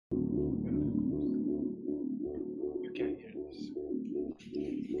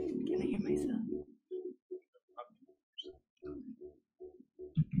Can I hear myself?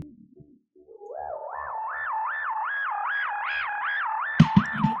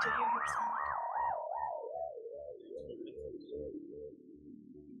 I need to hear her sound.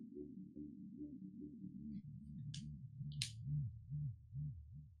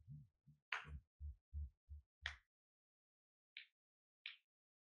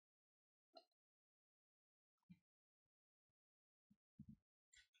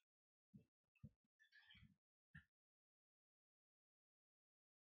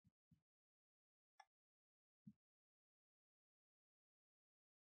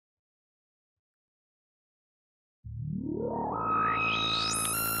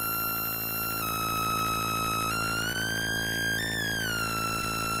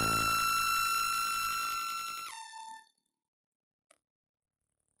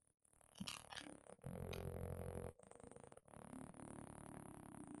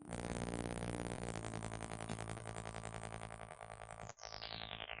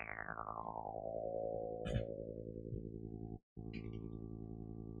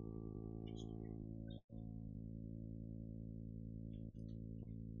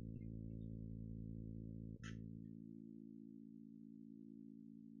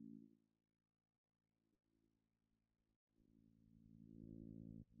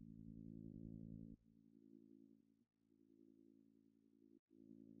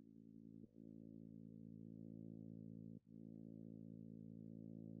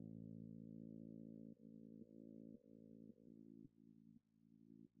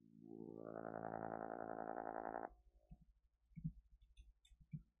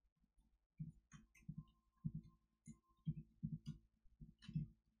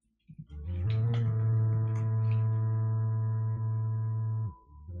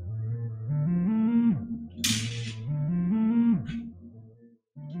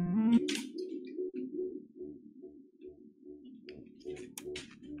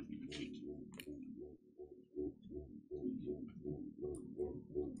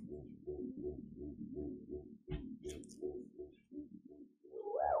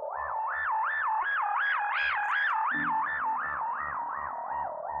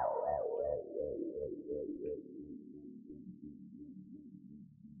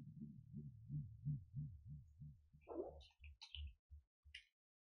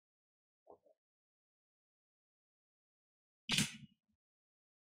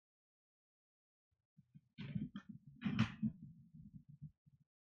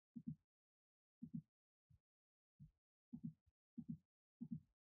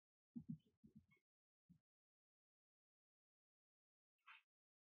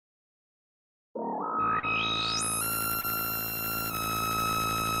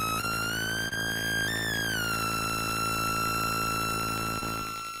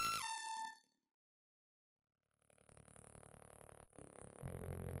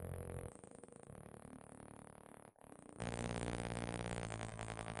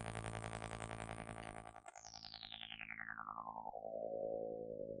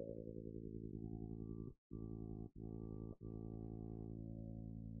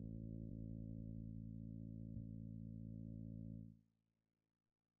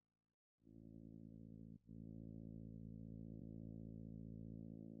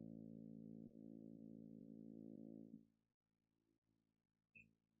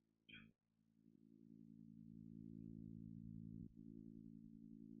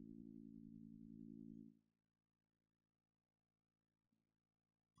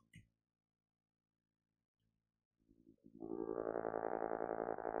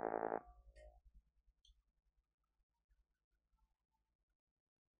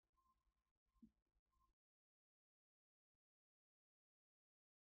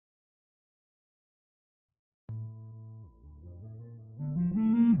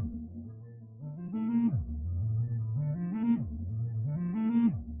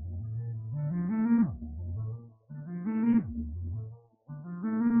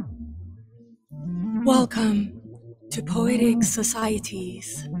 Welcome to Poetic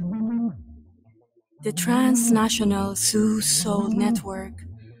Societies, the transnational Soul network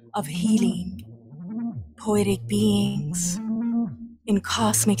of healing, poetic beings in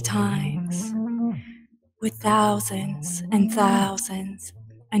cosmic times, with thousands and thousands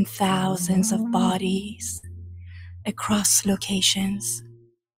and thousands of bodies across locations: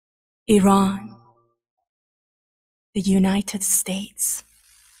 Iran, the United States,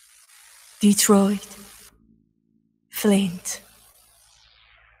 Detroit, Flint,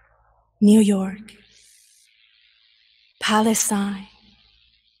 New York, Palestine,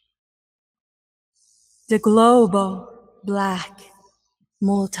 the global Black,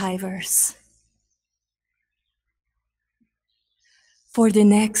 multiverse. For the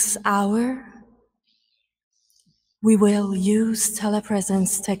next hour, we will use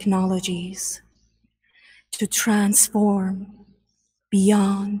telepresence technologies to transform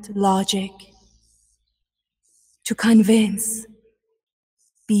beyond logic, to convince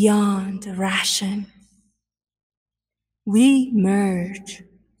beyond ration. We merge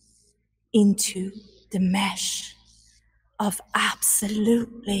into the mesh of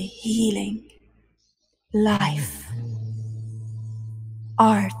absolutely healing life,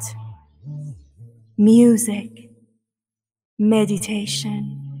 art, music,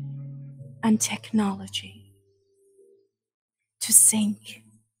 meditation, and technology to sync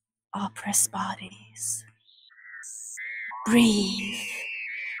oppressed bodies. Breathe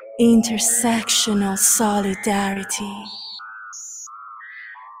intersectional solidarity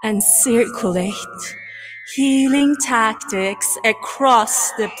and circulate healing tactics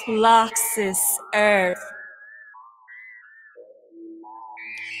across the Plaxis earth.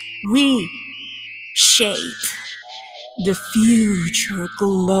 We shape the future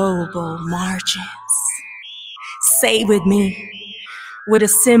global margins. Say with me, with a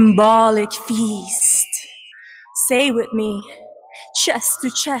symbolic feast. Say with me, chest to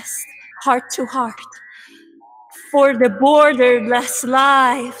chest, heart to heart, for the borderless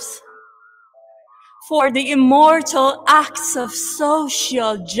lives, for the immortal acts of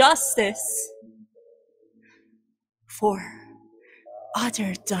social justice, for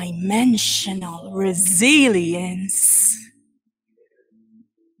other dimensional resilience,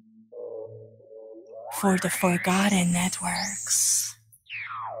 for the forgotten networks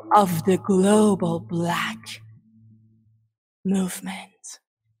of the global Black movement.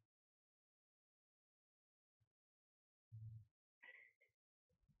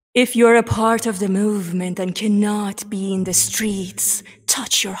 If you're a part of the movement and cannot be in the streets,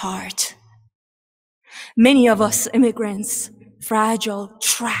 touch your heart. Many of us immigrants, fragile,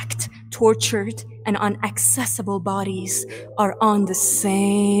 trapped, tortured, and inaccessible bodies are on the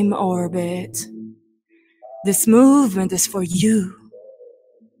same orbit. This movement is for you,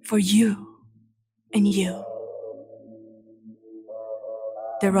 and you.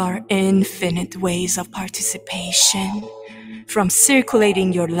 There are infinite ways of participation, from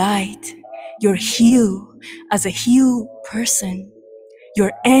circulating your light, your hue as a hue person,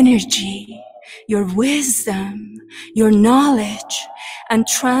 your energy, your wisdom, your knowledge, and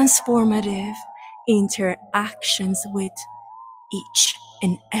transformative interactions with each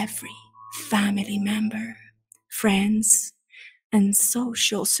and every family member, friends, and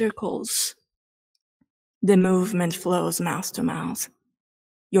social circles. The movement flows mouth to mouth.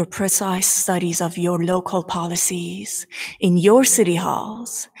 Your precise studies of your local policies in your city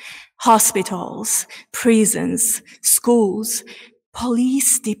halls, hospitals, prisons, schools,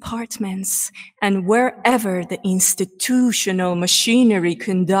 police departments, and wherever the institutional machinery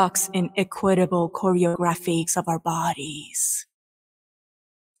conducts inequitable choreographies of our bodies.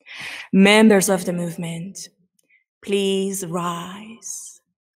 Members of the movement, please rise.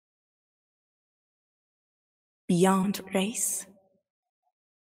 Beyond race,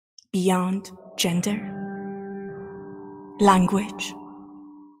 beyond gender, language,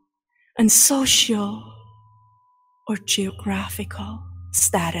 and social or geographical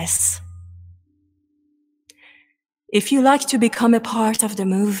status. If you like to become a part of the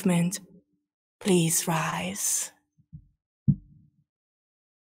movement, please rise.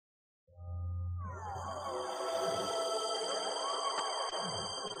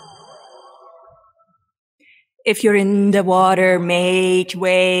 If you're in the water, make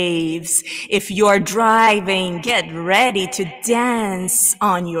waves. If you're driving, get ready to dance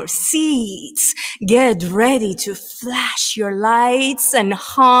on your seats. Get ready to flash your lights and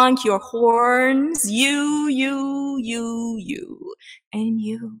honk your horns. You, and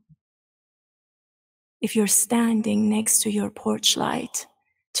you. If you're standing next to your porch light,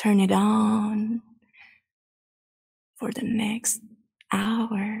 turn it on for the next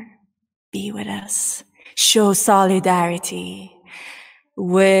hour. Be with us. Show solidarity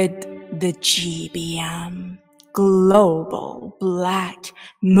with the GBM, Global Black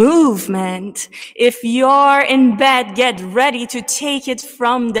Movement. If you're in bed, get ready to take it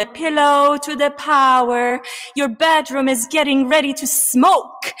from the pillow to the power. Your bedroom is getting ready to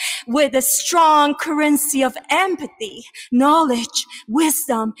smoke with a strong currency of empathy, knowledge,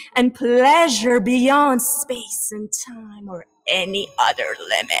 wisdom, and pleasure beyond space and time or any other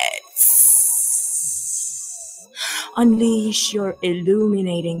limits. Unleash your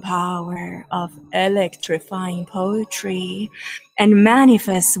illuminating power of electrifying poetry and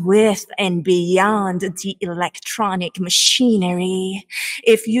manifest with and beyond the electronic machinery.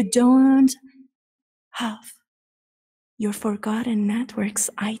 If you don't have your Forgotten Network's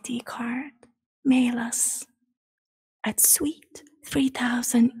ID card, mail us at Suite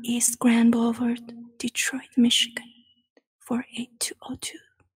 3000 East Grand Boulevard, Detroit, Michigan, 48202.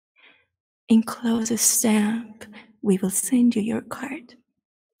 Enclose a stamp. We will send you your card,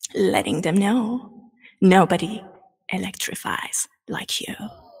 letting them know nobody electrifies like you.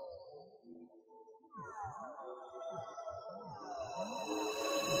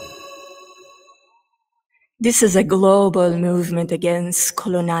 This is a global movement against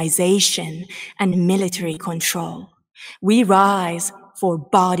colonization and military control. We rise for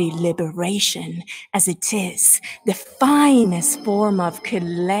body liberation, as it is the finest form of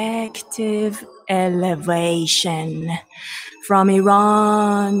collective elevation. From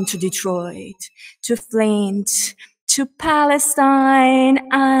Iran to Detroit, to Flint, to Palestine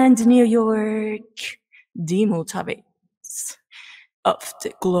and New York, the multiverse of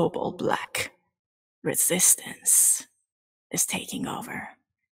the global Black resistance is taking over.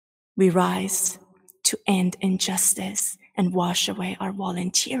 We rise to end injustice and wash away our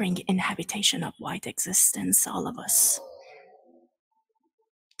volunteering inhabitation of white existence, all of us,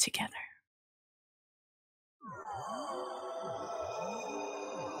 together.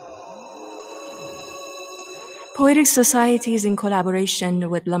 Poetic Societies, in collaboration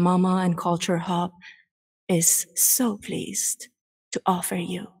with MaMa and CultureHub, is so pleased to offer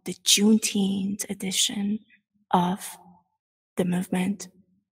you the Juneteenth edition of the movement.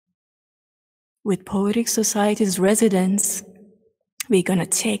 With Poetic Society's residents, we're gonna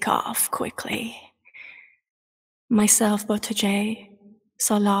take off quickly. Myself, Botajay,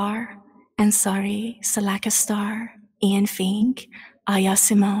 Salar Ansari, Salakastar, Ian Fink, Ahya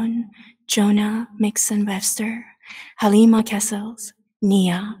Simone, Jonah Mixon-Webster, Halima Cassells,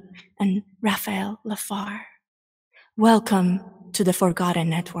 Nia, and Rafael Leafar. Welcome to the Forgotten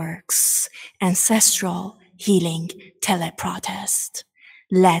Network's ancestral healing tele-protest.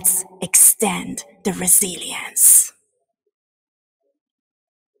 Let's extend the resilience.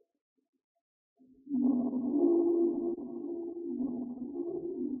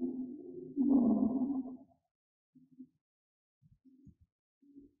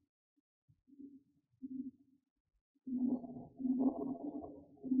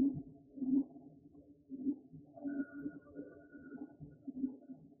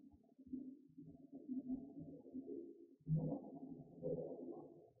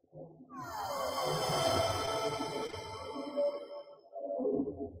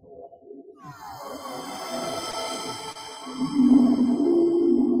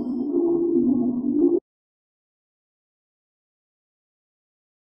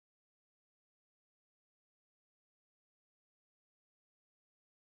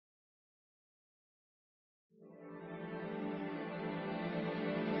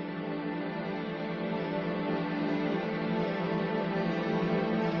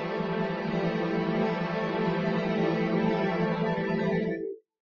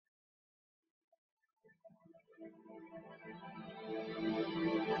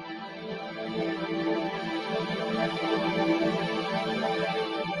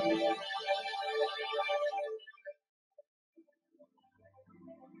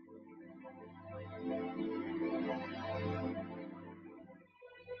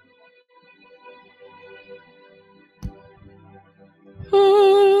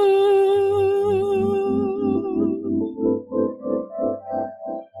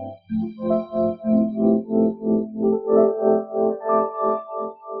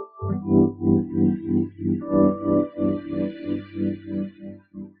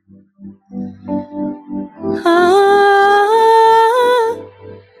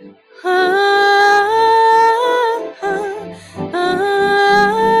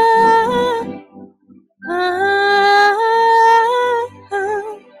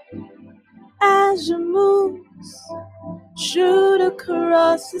 As you move, shoot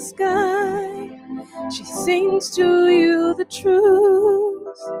across the sky, she sings to you the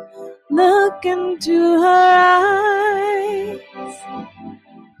truth. Look into her eyes,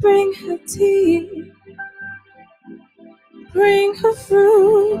 bring her tea, bring her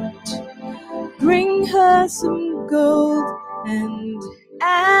fruit, bring her some gold and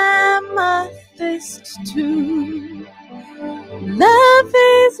amethyst too. Love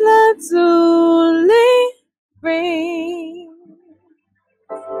is lazuli, bring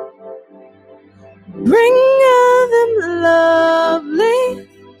her them lovely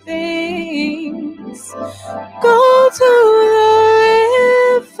things. go to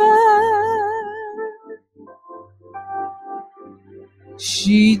the river.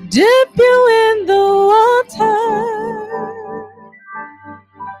 She dip you in the water.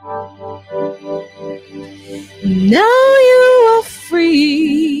 Now you are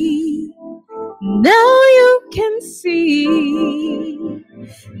free. Now you can see.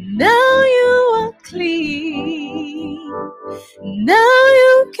 Now you are clean. Now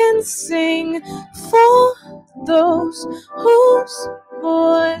you can sing for those whose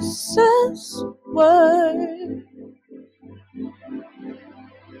voices were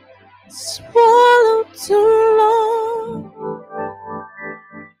swallowed too long.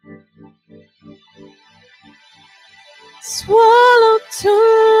 Swallowed too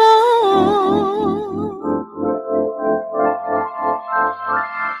long.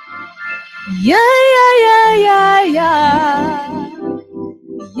 Yeah, yeah, yeah, yeah, yeah.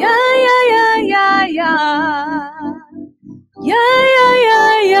 Yeah, yeah, yeah, yeah, yeah. Yeah, yeah,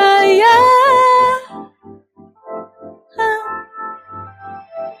 yeah, yeah, yeah.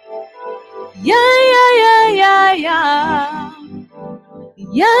 Yeah, yeah, yeah, yeah, yeah.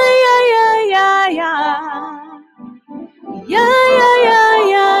 Yeah, yeah, yeah, yeah, yeah. Yeah, yeah, yeah,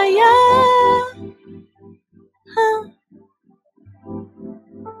 yeah, yeah.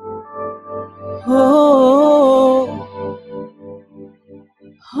 Oh,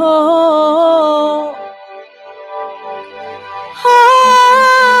 oh,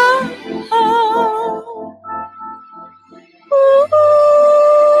 oh, oh,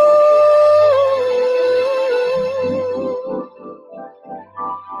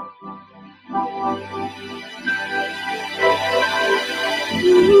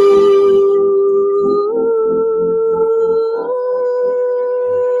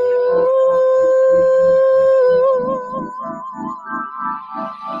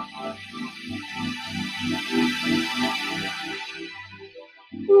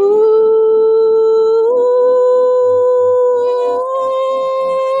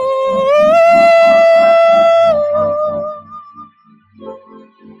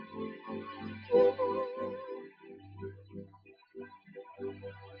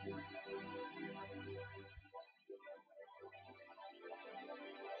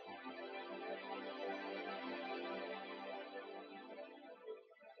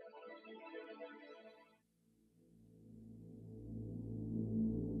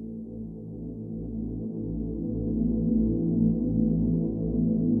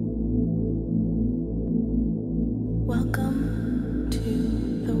 Welcome to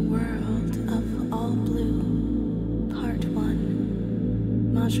the world of all blue, part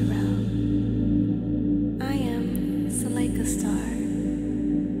 1, Majorel. I am Salakastar.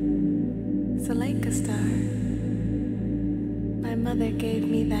 Salakastar. My mother gave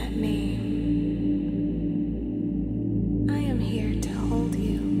me that name. I am here to hold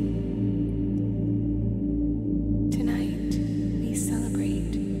you. Tonight we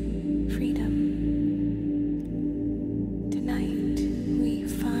celebrate freedom. Tonight we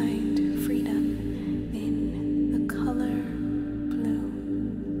find freedom in the color blue.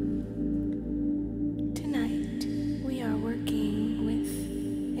 Tonight we are working with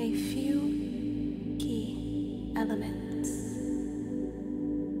a few key elements: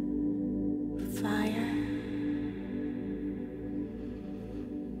 fire,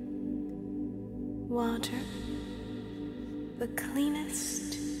 water, the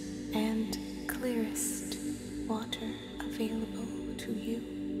cleanest and clearest water available to you.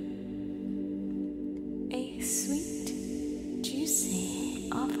 A sweet, juicy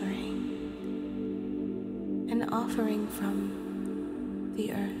offering. An offering from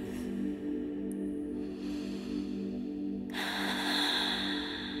the earth.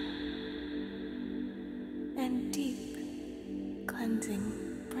 And deep,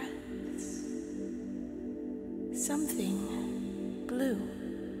 cleansing breaths. Something blue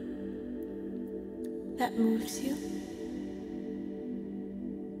that moves you.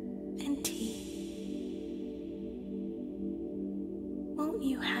 And tea. Won't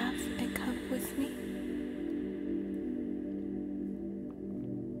you have a cup with me?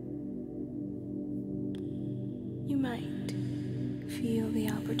 You might feel the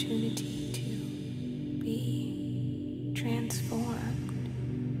opportunity to be transformed,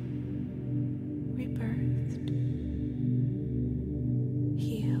 rebirthed,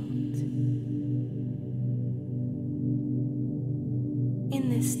 healed. In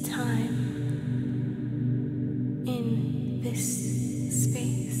this time, in this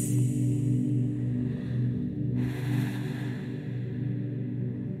space,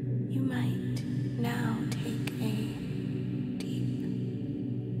 you might now take a deep,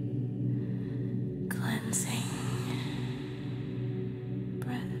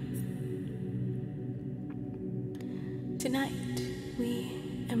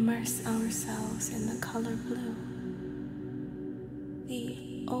 immerse ourselves in the color blue,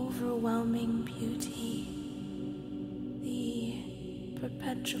 the overwhelming beauty, the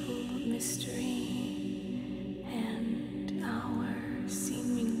perpetual mystery, and our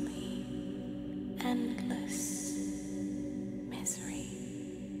seemingly endless misery,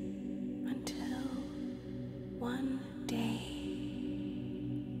 until one day,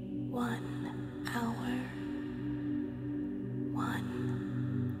 1 hour, 1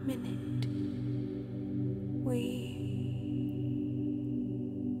 minute, we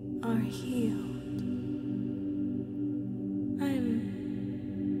are healed.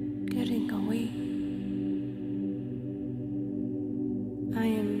 I'm getting away. I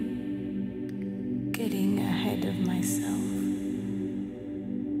am getting ahead of myself.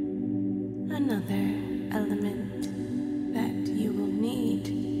 Another element that you will need,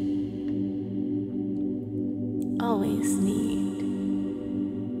 always need,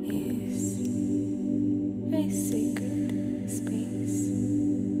 is a sacred space.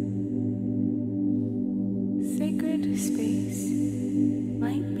 Sacred space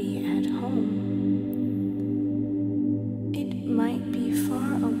might be at home. It might be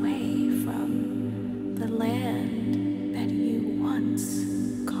far away from the land that you once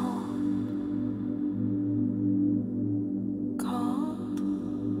called.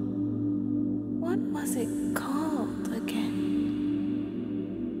 What was it called again?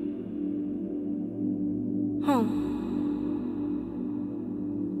 Home.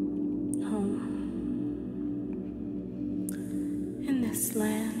 Home. In this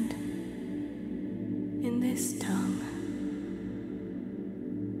land, in this tongue.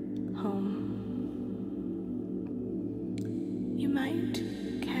 Home. You might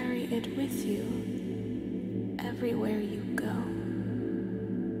carry it with you everywhere you go.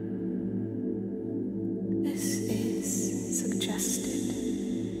 This is suggested.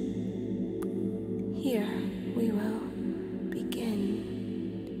 Here we will begin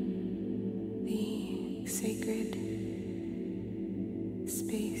the sacred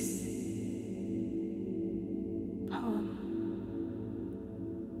space poem.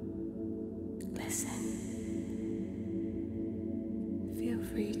 Listen. Feel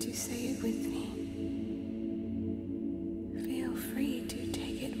free to say it with me. Feel free to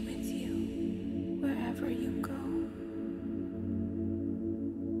take it with you wherever you go.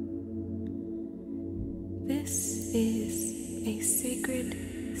 This is a sacred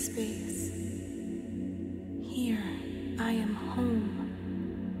space. Here I am home.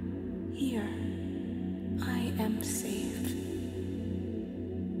 Here I am safe.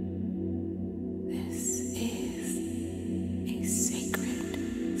 This is a sacred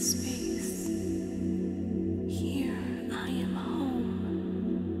space. Here I am home.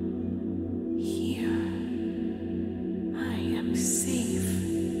 Here I am safe.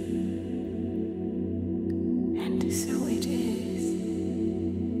 And so it is.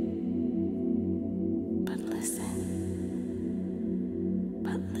 But listen.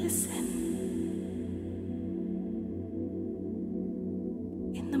 But listen.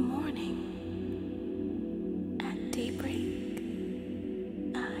 In the morning, at daybreak,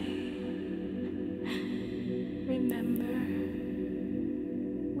 I remember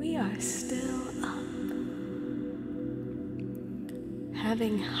we are still up,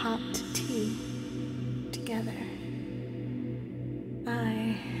 having hot tea together.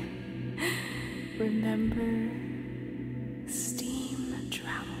 I remember steam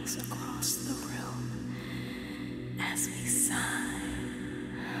travels across the room as we sigh.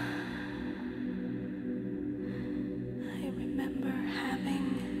 I remember having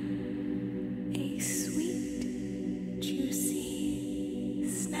a sweet, juicy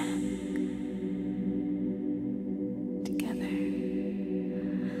snack together.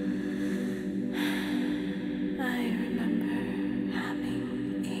 I remember having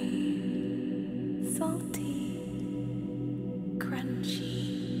a salty,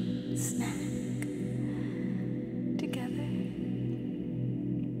 crunchy snack together.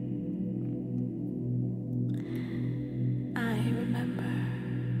 I remember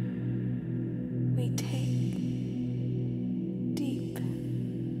we take deep,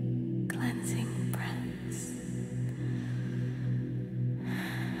 cleansing breaths.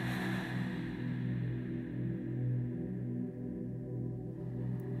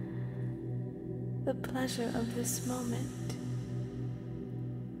 The pleasure of this moment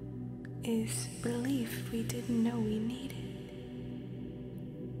is relief we didn't know we needed.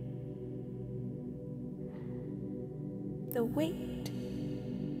 The weight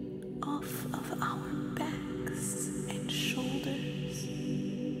off of our backs and shoulders.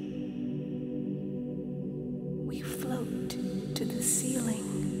 We float to the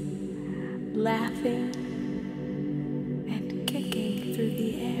ceiling laughing and kicking through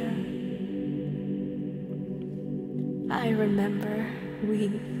the air. I remember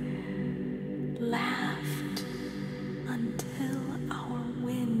we laughed until our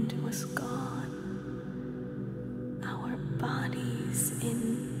wind was gone, our bodies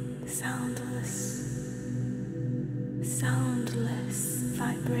in soundless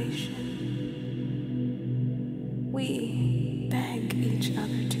vibration. We beg each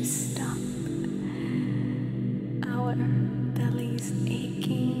other to stop, our bellies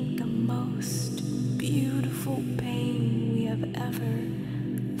aching, the most beautiful pain we have ever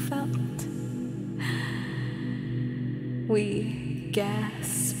felt. We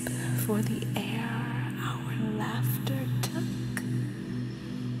gasp for the air our laughter took,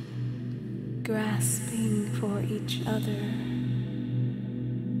 grasping for each other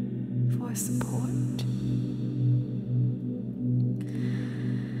for support.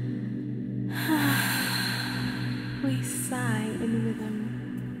 We sigh in rhythm.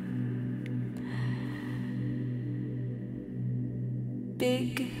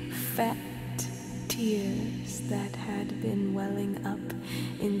 Big, fat tears that had been welling up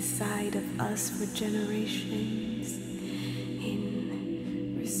inside of us for generations,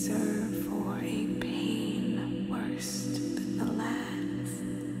 in reserve for a pain worse than the last,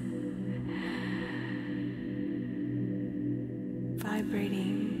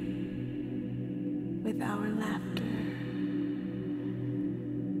 vibrating with our laughter.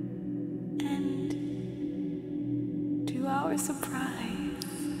 And to our surprise,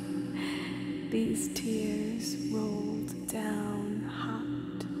 these tears rolled down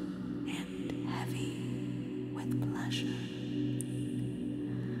hot and heavy with pleasure.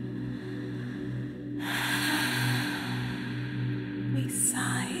 We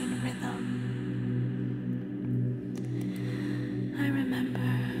sigh in rhythm. I remember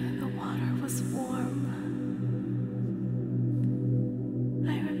the water was warm.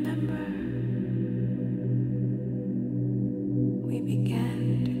 I remember we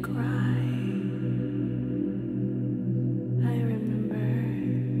began to cry. I remember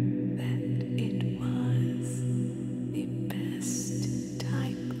that it was the best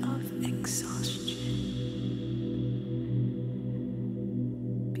type of exhaustion,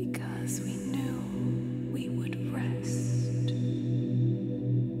 because we knew we would rest.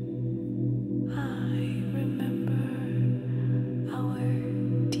 I remember our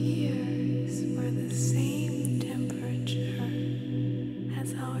tears were the same temperature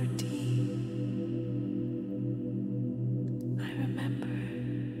as our tea. I remember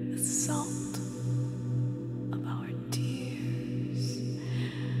the salt of our tears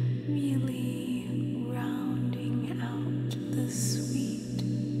really rounding out the sweet,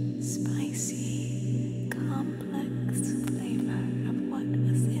 spicy, complex flavor of what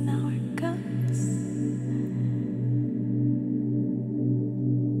was in our guts.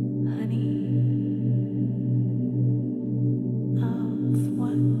 Honey of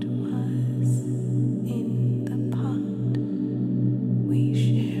what was in the pot we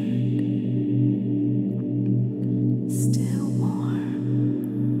shared.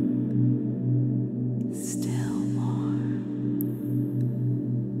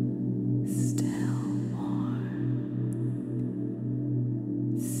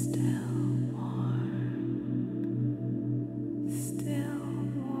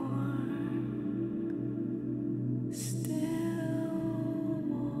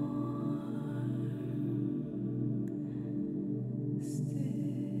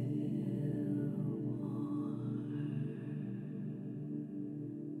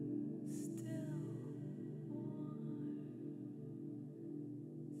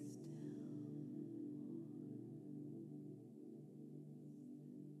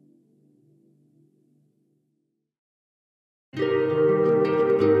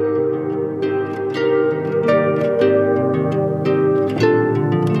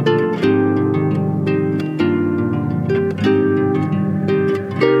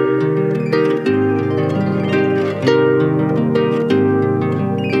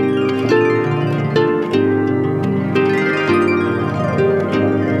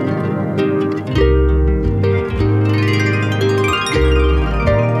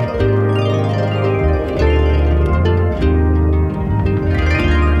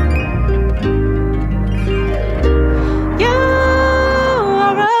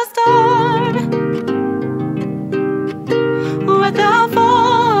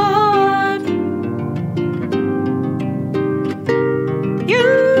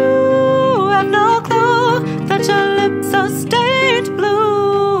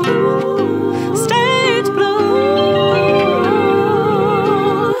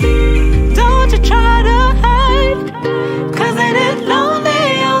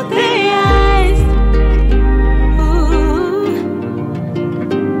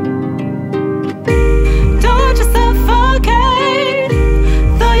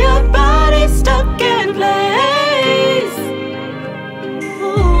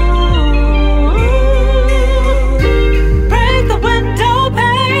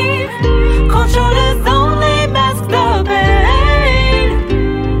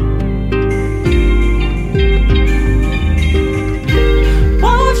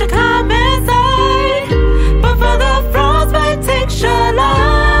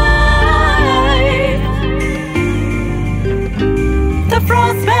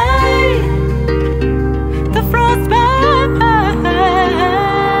 frostbite, the frostbite.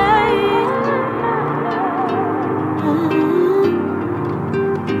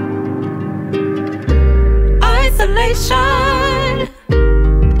 Isolation,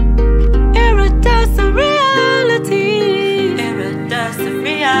 iridescent reality, iridescent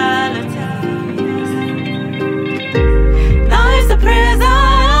reality. Life's a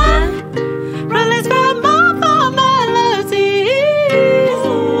prison, released from all formalities.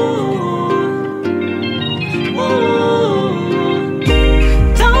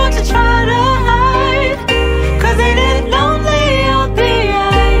 Don't you try to hide, 'cause it is lonely on the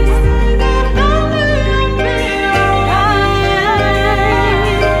ice.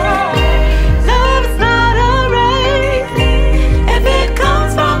 Love is not a race if it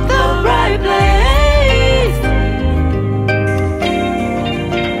comes from the right place.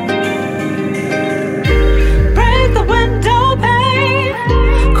 Break the window pane,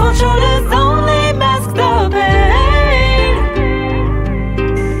 controllers only mask the pain.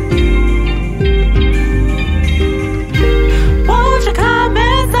 Won't you come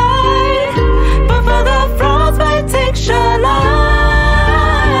inside before the frostbite takes your life?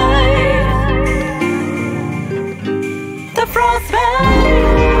 The frostbite,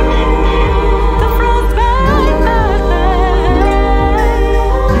 the frostbite,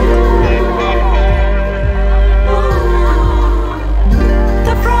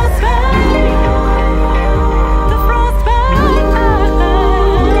 the frostbite, the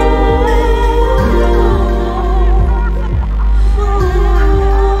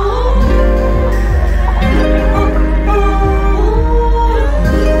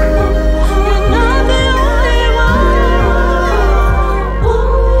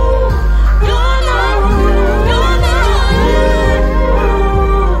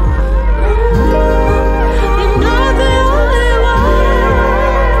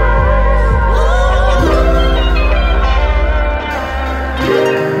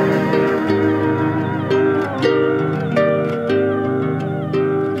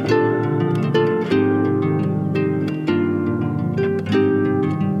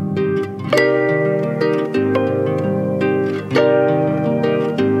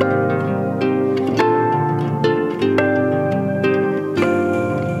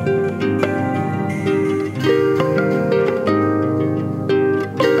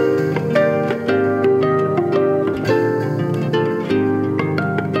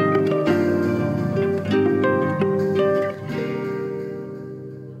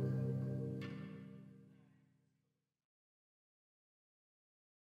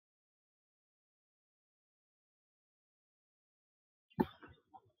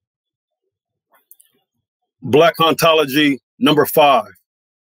Black ontology number 5.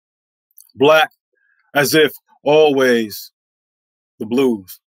 Black as if always the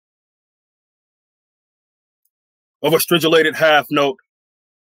blues. Of a stridulated half note,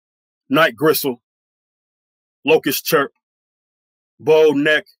 night gristle, locust chirp, bow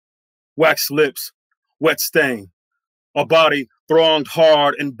neck, wax lips, wet stain, a body thronged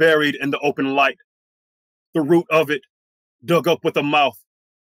hard and buried in the open light, the root of it dug up with a mouth,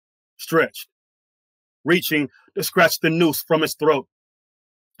 stretched, reaching to scratch the noose from its throat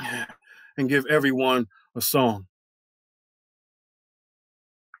and give everyone a song.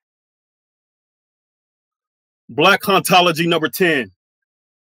 Black ontology number 10.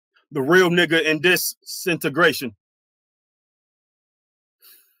 The real nigga in disintegration.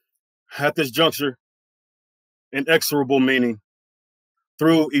 At this juncture, inexorable meaning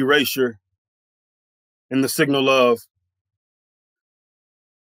through erasure and the signal of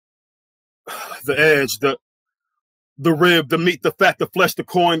the edge, the rib, the meat, the fat, the flesh, the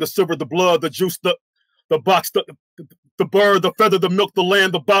coin, the silver, the blood, the juice, the box, the bird, the feather, the milk, the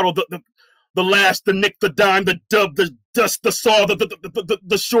land, the bottle, the lash, the nick, the dime, the dub, the dust, the saw,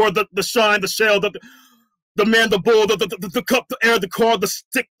 the shore, the shine, the shell, the man, the bull, the cup, the air, the car, the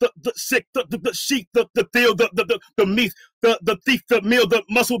stick, the sick, the sheep, the deal, the meat, the thief, the meal, the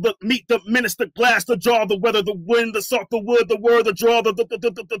muscle, the meat, the menace, the glass, the jaw, the weather, the wind, the salt, the wood, the word, the draw, the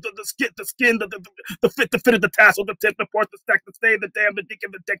skin, the fit, the fitted, the tassel, the tip, the part, the stack, the stay, the dam, the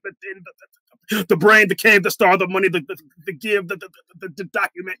deacon, the deck, the tin, the brain, the cave, the star, the money, the give, the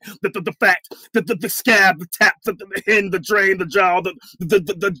document, the fact, the scab, the tap, the hen, the drain, the jowl, the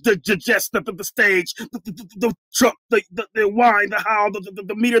digest, the stage, the truck, the wine, the howl,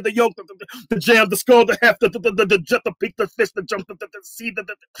 the meter, the yoke, the jam, the skull, the heft, the jet, the peak, the fist, the jump, the seed,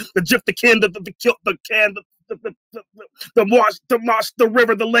 the jiff, the kin, the kilt, the can, the marsh, the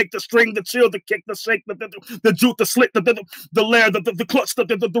river, the lake, the string, the chill, the kick, the shake, the jute, the slit, the lair, the clutch,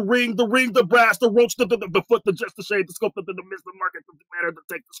 the ring, the brass, the roach, the foot, the just, the shade, the scope, the mist, the market, the matter, the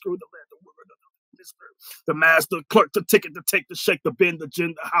take, the screw, the lead, the word, the mask, the clerk, the ticket, the take, the shake, the bend, the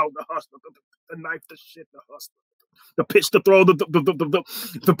gin, the how, the hustler, the knife, the shit, the hustler. The pitch, the throw,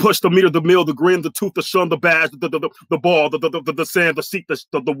 the push, the meter, the mill, the grin, the tooth, the shun, the badge, the ball, the sand, the seat,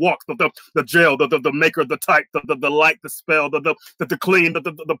 the walk, the jail, the maker, the type, the light, the spell, the clean,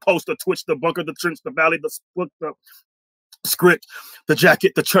 the post, the twitch, the bunker, the trench, the valley, the split, the script, the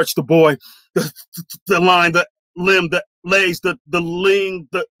jacket, the church, the boy, the line, the limb, the lays, the lean,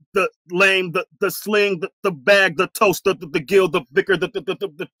 the lame, the sling, the bag, the toast, the gill, the vicar,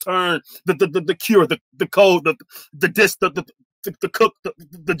 the turn, the cure, the code, the disc, the cook,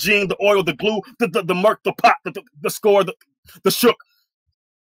 the gene, the oil, the glue, the murk, the pot, the score, the shook.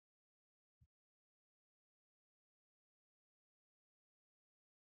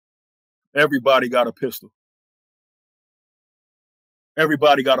 Everybody got a pistol.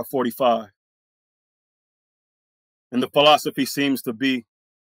 Everybody got a 45. And the philosophy seems to be,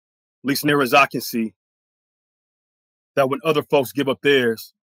 at least near as I can see, that when other folks give up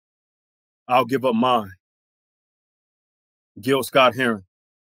theirs, I'll give up mine. Gil Scott Heron.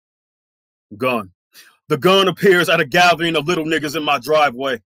 Gun. The gun appears at a gathering of little niggas in my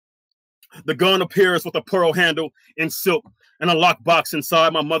driveway. The gun appears with a pearl handle in silk and a lockbox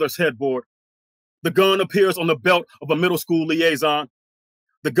inside my mother's headboard. The gun appears on the belt of a middle school liaison.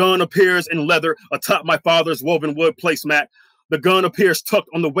 The gun appears in leather atop my father's woven wood placemat. The gun appears tucked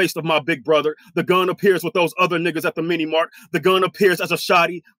on the waist of my big brother. The gun appears with those other niggas at the mini mart. The gun appears as a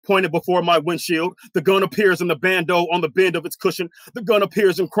shotty pointed before my windshield. The gun appears in the bando on the bend of its cushion. The gun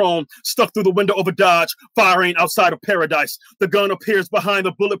appears in chrome, stuck through the window of a Dodge, firing outside of paradise. The gun appears behind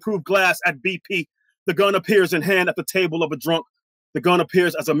the bulletproof glass at BP. The gun appears in hand at the table of a drunk. The gun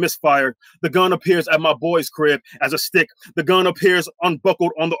appears as a misfire. The gun appears at my boy's crib as a stick. The gun appears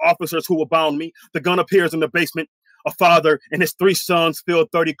unbuckled on the officers who will bound me. The gun appears in the basement. A father and his 3 sons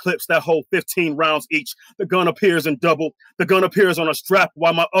filled 30 clips that hold 15 rounds each. The gun appears in double. The gun appears on a strap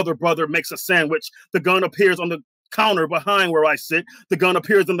while my other brother makes a sandwich. The gun appears on the counter behind where I sit. The gun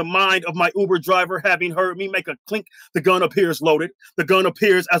appears in the mind of my Uber driver having heard me make a clink. The gun appears loaded. The gun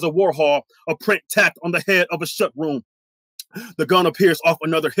appears as a Warhol, a print tacked on the head of a shut room. The gun appears off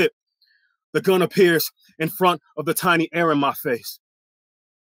another hip. The gun appears in front of the tiny air in my face.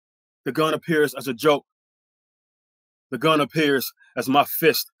 The gun appears as a joke. The gun appears as my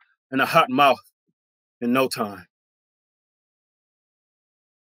fist and a hot mouth in no time.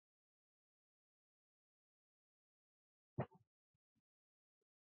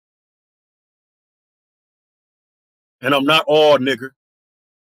 And I'm not all nigger.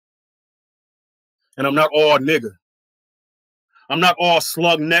 And I'm not all nigger. I'm not all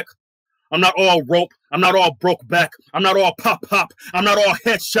slug neck. I'm not all rope. I'm not all broke back. I'm not all pop pop. I'm not all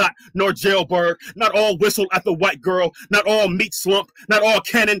headshot nor jailbird. Not all whistle at the white girl. Not all meat slump. Not all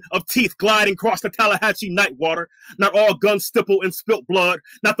cannon of teeth gliding across the Tallahatchie night water. Not all gun stipple and spilt blood.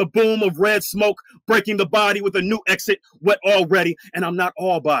 Not the boom of red smoke breaking the body with a new exit wet already. And I'm not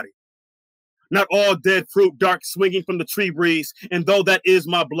all body. Not all dead fruit dark swinging from the tree breeze. And though that is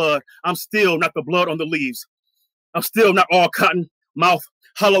my blood, I'm still not the blood on the leaves. I'm still not all cotton mouth,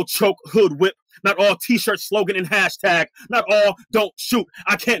 hollow choke, hood whip. Not all t-shirt slogan and hashtag. Not all don't shoot,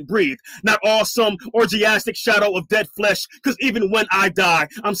 I can't breathe. Not all some orgiastic shadow of dead flesh. Cause even when I die,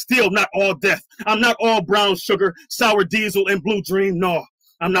 I'm still not all death. I'm not all brown sugar, sour diesel, and blue dream. No,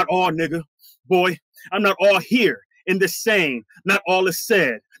 I'm not all nigga. Boy, I'm not all here in this same. Not all is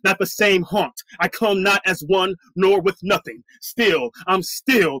said. Not the same haunt. I come not as one, nor with nothing. Still, I'm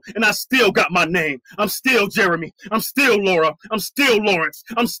still, and I still got my name. I'm still Jeremy. I'm still Laura. I'm still Lawrence.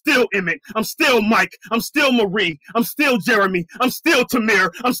 I'm still Emmett. I'm still Mike. I'm still Marie. I'm still Jeremy. I'm still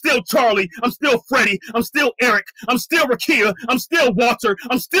Tamir. I'm still Charlie. I'm still Freddie. I'm still Eric. I'm still Rakia. I'm still Walter.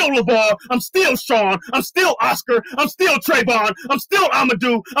 I'm still LeVar. I'm still Sean. I'm still Oscar. I'm still Trayvon. I'm still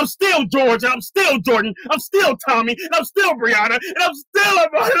Amadou. I'm still George. I'm still Jordan. I'm still Tommy. And I'm still Brianna. And I'm still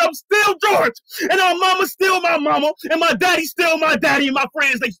and I'm still George. And my mama's still my mama. And my daddy's still my daddy. And my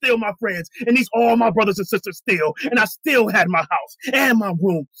friends, they still my friends. And these all my brothers and sisters still. And I still had my house and my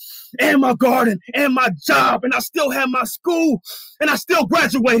room and my garden and my job. And I still had my school. And I still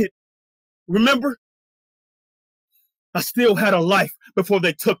graduated. Remember? I still had a life before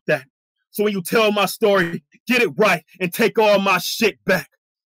they took that. So when you tell my story, get it right and take all my shit back.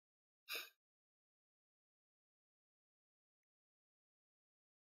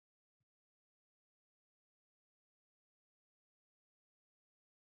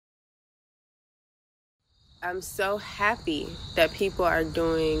 I'm so happy that people are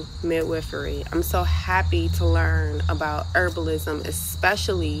doing midwifery. I'm so happy to learn about herbalism,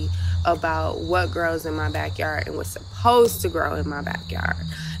 especially about what grows in my backyard and what's supposed to grow in my backyard.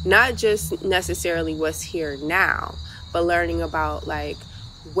 Not just necessarily what's here now, but learning about like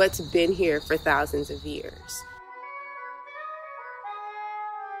what's been here for thousands of years.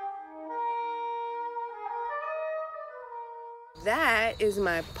 That is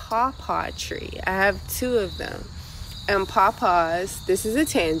my pawpaw tree. I have 2 of them. And pawpaws, this is a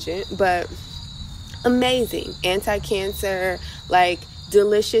tangent, but amazing. Anti-cancer, like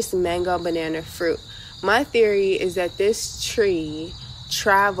delicious mango banana fruit. My theory is that this tree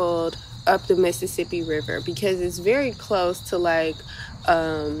traveled up the Mississippi River because it's very close to like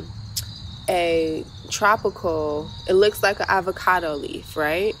a tropical, it looks like an avocado leaf,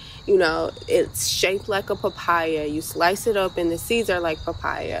 right? You know, it's shaped like a papaya. You slice it open, the seeds are like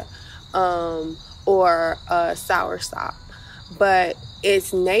papaya, or a soursop. But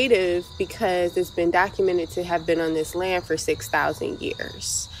it's native because it's been documented to have been on this land for 6,000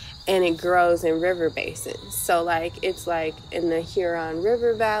 years. And it grows in river basins. So like, it's like in the Huron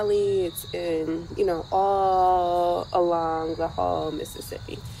River Valley, it's in, you know, all along the whole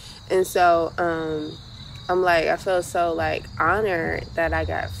Mississippi. And so, I'm like, I feel so like honored that I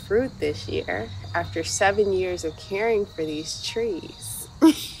got fruit this year after 7 years of caring for these trees.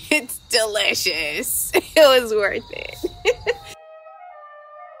 It's delicious. It was worth it.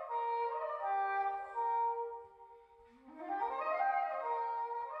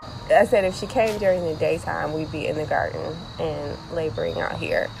 I said if she came during the daytime, we'd be in the garden and laboring out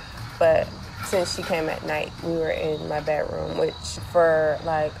here. But since she came at night, we were in my bedroom, which for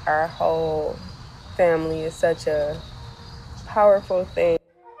like our whole family is such a powerful thing.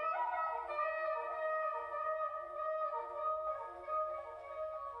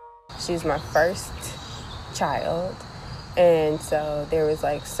 She's my first child, and so there was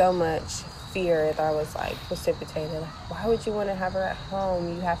like so much fear that I was like precipitated. Like, why would you want to have her at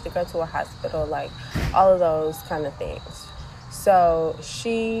home? You have to go to a hospital, like all of those kind of things. So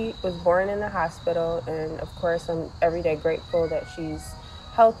she was born in the hospital, and of course I'm every day grateful that she's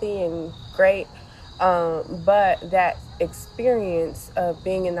healthy and great. But that experience of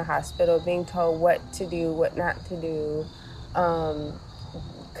being in the hospital, being told what to do, what not to do,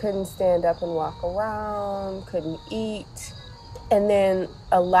 couldn't stand up and walk around, couldn't eat. And then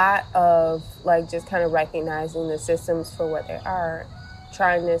a lot of like just kind of recognizing the systems for what they are,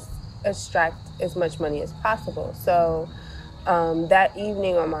 trying to extract as much money as possible. So that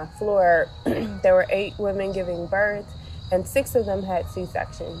evening on my floor, there were 8 women giving birth, and 6 of them had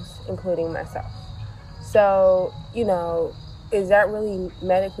C-sections, including myself. So, you know, is that really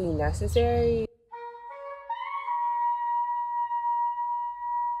medically necessary?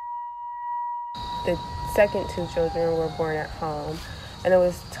 The second 2 children were born at home, and it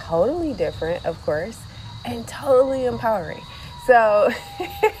was totally different, of course, and totally empowering. So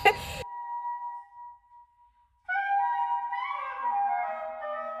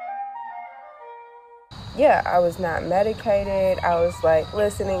yeah, I was not medicated. I was like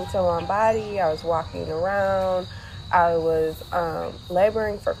listening to my body. I was walking around. I was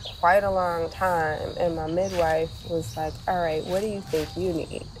laboring for quite a long time, and my midwife was like, all right, what do you think you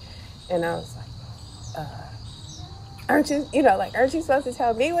need? And I was like, aren't you supposed to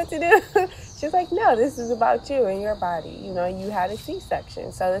tell me what to do? She's like, no, this is about you and your body. You know, you had a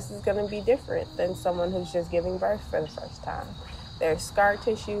C-section, so this is going to be different than someone who's just giving birth for the first time. There's scar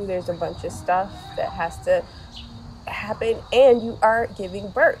tissue, there's a bunch of stuff that has to happen, and you are giving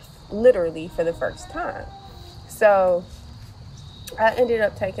birth, literally, for the first time. So I ended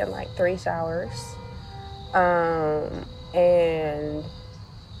up taking like 3 showers, and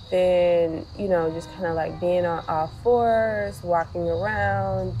then, you know, just kind of like being on all fours, walking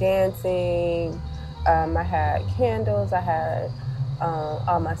around, dancing. I had candles, I had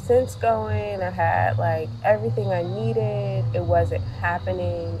all my scents going, I had like everything I needed. It wasn't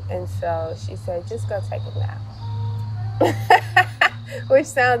happening, and so she said, just go take a nap. Which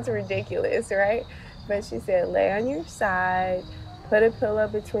sounds ridiculous, right? But she said, lay on your side, put a pillow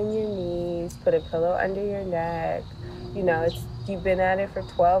between your knees, put a pillow under your neck. You know, you've been at it for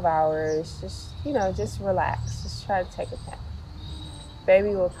 12 hours. Just, you know, just relax. Just try to take a nap. Baby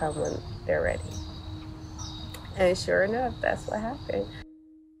will come when they're ready. And sure enough, that's what happened.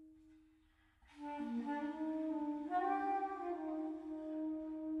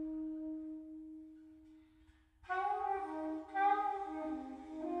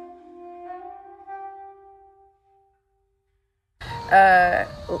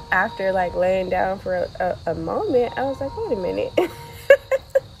 After like laying down for a moment, I was like, wait a minute.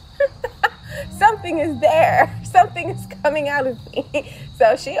 something is there. Something is coming out of me.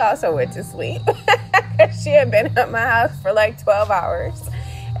 So she also went to sleep. She had been at my house for like 12 hours.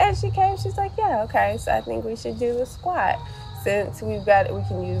 And she came, she's like, yeah, okay, so I think we should do the squat. Since we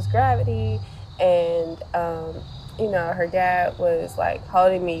can use gravity. And, her dad was like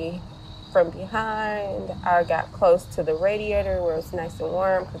holding me from behind. I got close to the radiator where it was nice and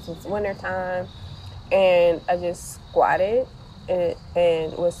warm because it's wintertime. And I just squatted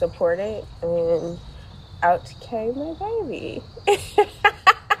and was supported, and out came my baby.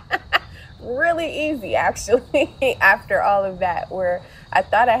 Really easy, actually, after all of that, where I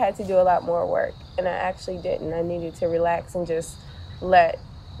thought I had to do a lot more work, and I actually didn't. I needed to relax and just let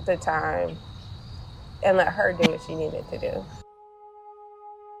the time and let her do what she needed to do.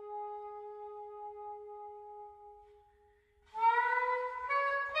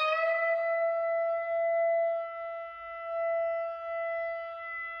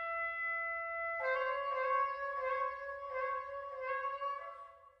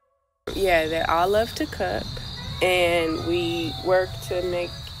 Yeah, they all love to cook, and we work to make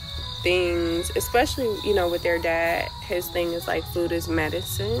things, especially, with their dad. His thing is like food is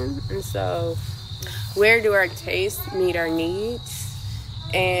medicine. And so where do our tastes meet our needs?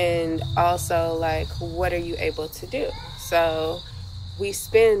 And also, like, what are you able to do? So we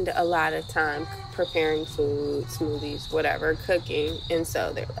spend a lot of time preparing food, smoothies, whatever, cooking. And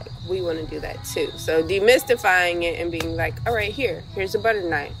so they're like, we want to do that too. So demystifying it and being like, all right, here's a butter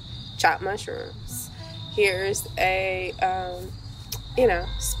knife, chop mushrooms. Here's a,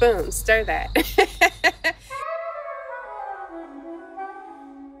 spoon, stir that.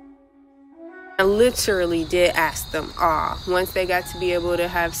 I literally did ask them all, once they got to be able to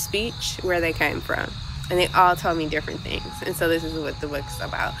have speech, where they came from. And they all told me different things. And so this is what the book's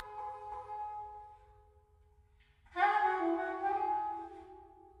about.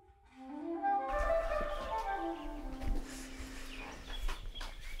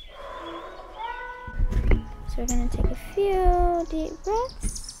 So we're going to take a few deep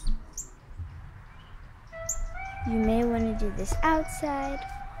breaths. You may want to do this outside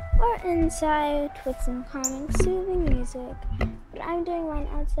or inside with some calming, soothing music. But I'm doing mine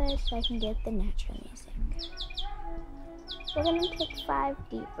outside so I can get the natural music. We're going to take 5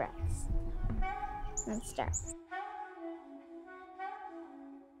 deep breaths. Let's start.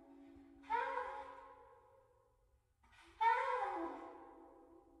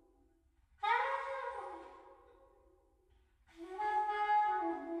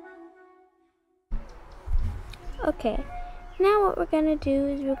 Okay, now what we're going to do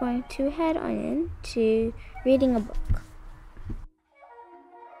is we're going to head on into reading a book.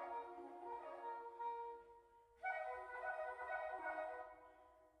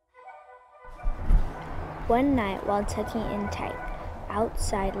 One night while tucking in tight,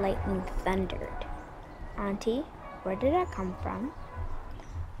 outside lightning thundered. Auntie, where did I come from?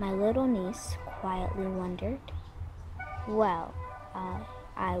 My little niece quietly wondered. Well,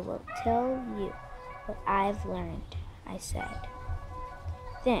 I will tell you what I've learned, I said.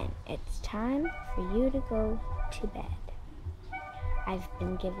 Then it's time for you to go to bed. I've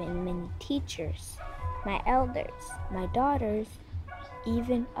been given many teachers, my elders, my daughters,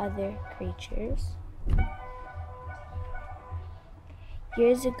 even other creatures.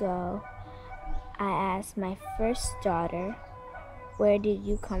 Years ago, I asked my first daughter, where did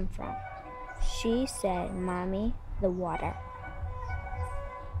you come from? She said, Mommy, the water.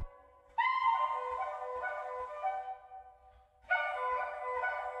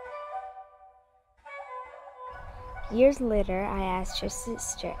 Years later, I asked her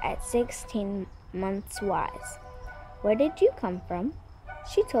sister at 16 months wise, where did you come from?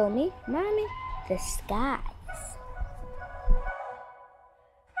 She told me, Mommy, the skies.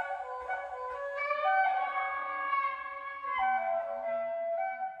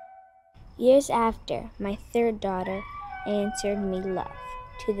 Years after, my third daughter answered me love.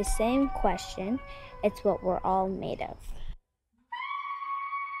 To the same question, it's what we're all made of.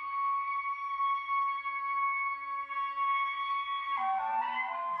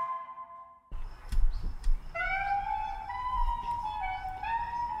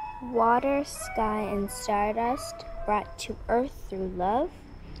 Water, sky, and stardust brought to earth through love.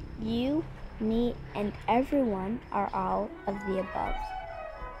 You, me, and everyone are all of the above.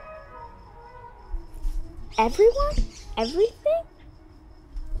 Everyone? Everything?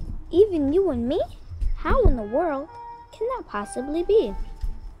 Even you and me? How in the world can that possibly be?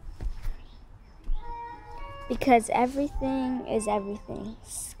 Because everything is everything.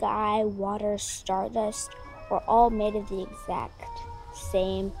 Sky, water, stardust, we're all made of the exact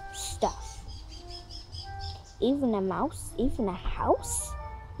same stuff. Even a mouse, even a house,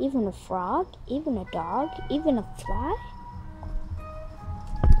 even a frog, even a dog, even a fly?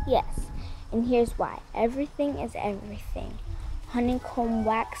 Yes, and here's why. Everything is everything. Honeycomb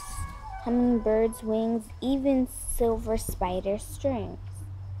wax, hummingbird's wings, even silver spider strings.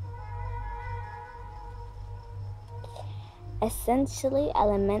 Essentially,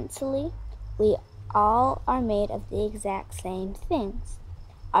 elementally, we all are made of the exact same things.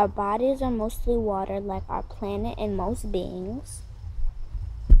 Our bodies are mostly water like our planet and most beings.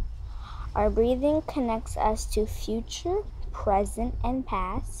 Our breathing connects us to future, present, and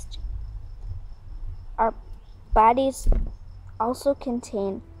past. Our bodies also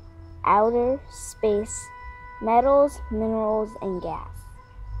contain outer space, metals, minerals, and gas.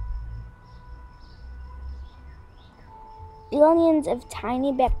 Billions of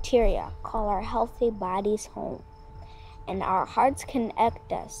tiny bacteria call our healthy bodies home, and our hearts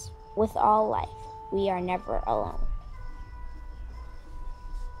connect us with all life. We are never alone.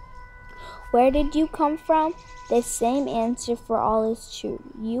 Where did you come from? The same answer for all is true.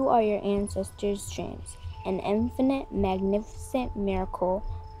 You are your ancestors' dreams, an infinite, magnificent miracle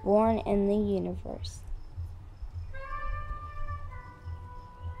born in the universe.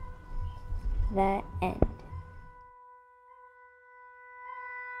 The end.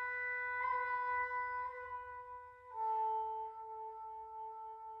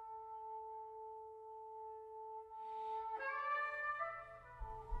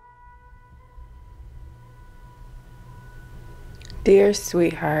 Dear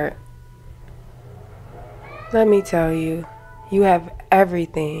sweetheart, let me tell you, you have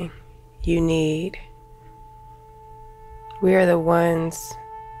everything you need. We are the ones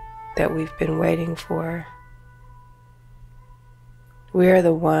that we've been waiting for. We are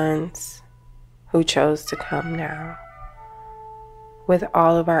the ones who chose to come now, with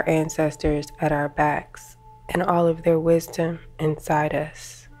all of our ancestors at our backs and all of their wisdom inside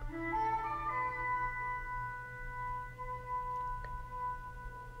us.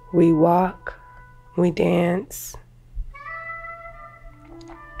 We walk, we dance,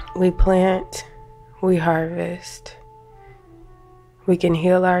 we plant, we harvest. We can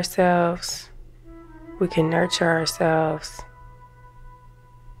heal ourselves, we can nurture ourselves,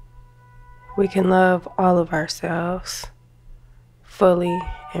 we can love all of ourselves fully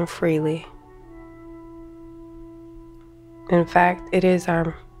and freely. In fact, it is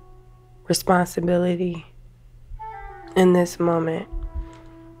our responsibility in this moment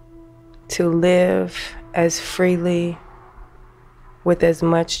to live as freely with as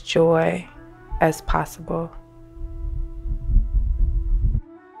much joy as possible.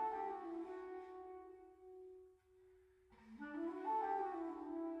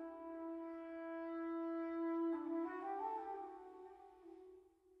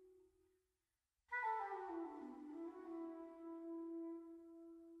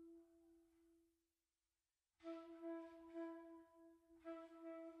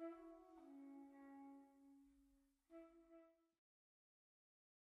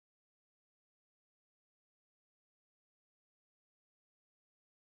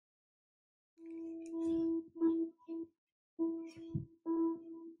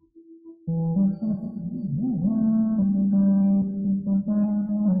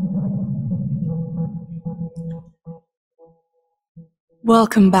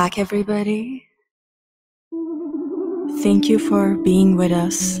 Welcome back, everybody. Thank you for being with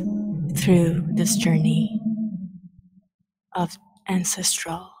us through this journey of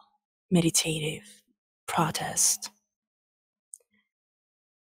ancestral meditative protest.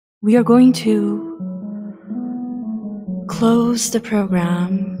 We are going to close the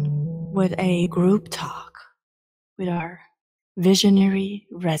program with a group talk with our visionary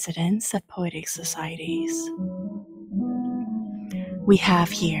residents at Poetic Societies. We have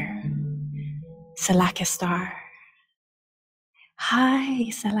here Salakastar. Hi,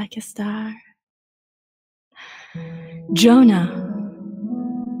 Salakastar. Jonah.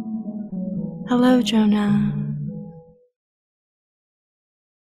 Hello, Jonah.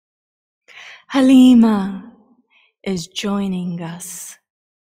 Halima is joining us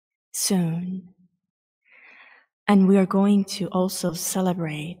soon. And we are going to also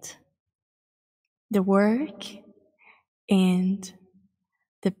celebrate the work and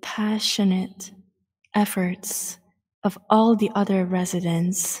the passionate efforts of all the other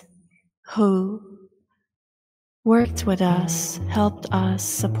residents who worked with us, helped us,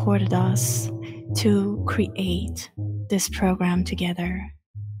 supported us to create this program together,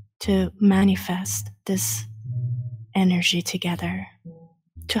 to manifest this energy together,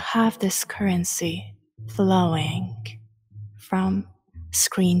 to have this currency flowing from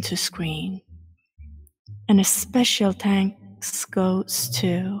screen to screen. And a special thanks goes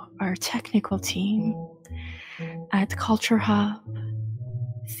to our technical team at CultureHub.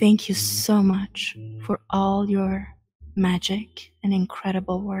 Thank you so much for all your magic and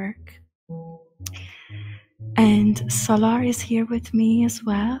incredible work. And Salar is here with me as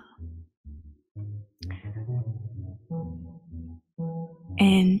well.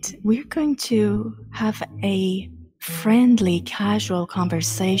 And we're going to have a friendly, casual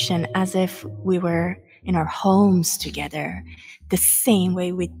conversation as if we were in our homes together, the same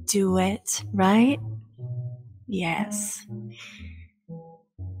way we do it, right? Yes.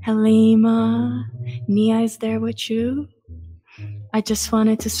 Halima, Nia is there with you? I just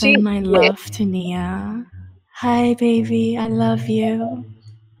wanted to send my love to Nia. Hi, baby, I love you.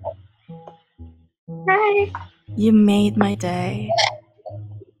 Hi. You made my day.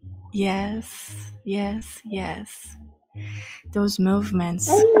 Yes, yes, yes. Those movements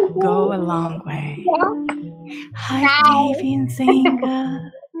go a long way. Hi, baby and Zinga.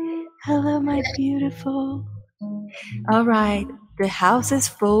 Hello, my beautiful. All right, the house is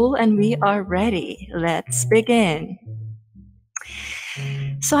full and we are ready. Let's begin.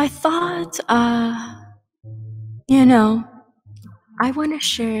 So I thought, I want to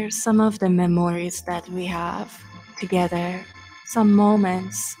share some of the memories that we have together, some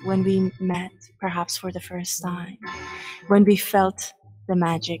moments when we met, perhaps for the first time, when we felt the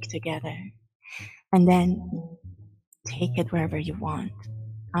magic together, and then take it wherever you want.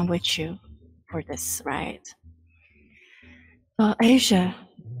 I'm with you for this, right? Well, Asia,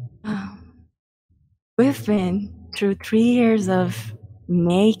 we've been through 3 years of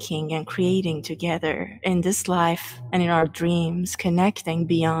making and creating together in this life and in our dreams, connecting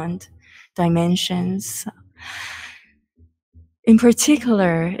beyond dimensions. In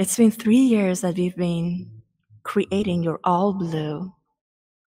particular, it's been 3 years that we've been creating your All Blue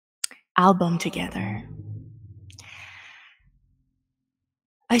album together.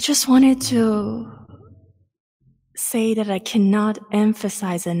 I just wanted to say that I cannot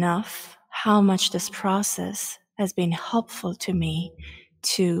emphasize enough how much this process has been helpful to me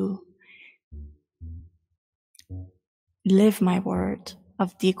to live my word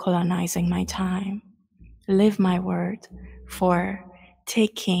of decolonizing my time, live my word for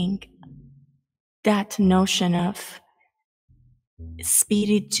taking that notion of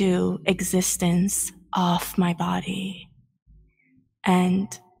speedy to existence off my body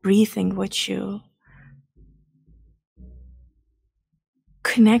and breathing with you,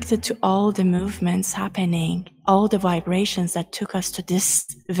 connected to all the movements happening, all the vibrations that took us to this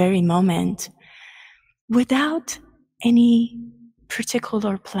very moment without any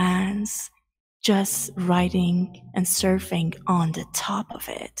particular plans, just riding and surfing on the top of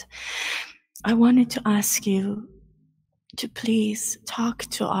it. I wanted to ask you to please talk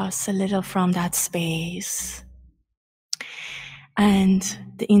to us a little from that space and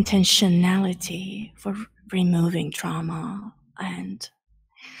the intentionality for removing trauma and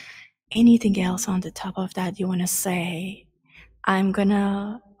anything else on the top of that you want to say. I'm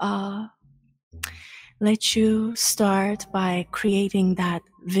gonna let you start by creating that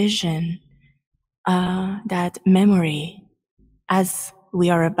vision, that memory, as we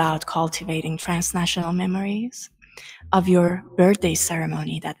are about cultivating transnational memories of your birthday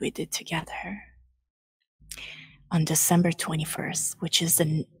ceremony that we did together on December 21st, which is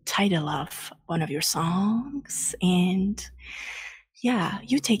the title of one of your songs. And yeah,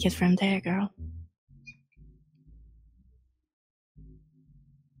 you take it from there, girl.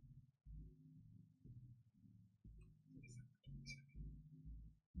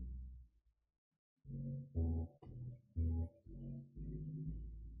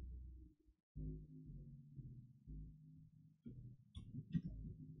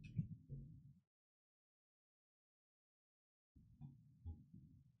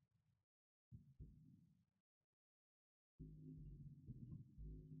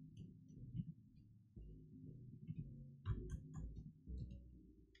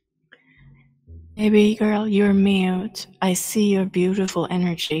 Baby girl, you're mute. I see your beautiful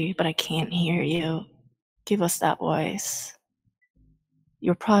energy, but I can't hear you. Give us that voice.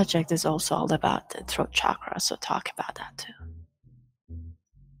 Your project is also all about the throat chakra, so talk about that too.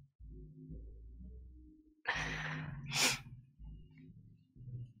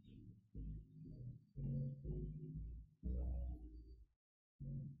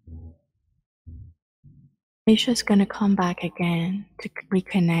 Aisha's gonna come back again to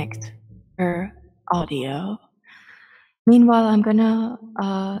reconnect her audio. Meanwhile, I'm gonna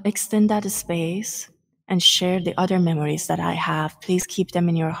extend that space and share the other memories that I have. Please keep them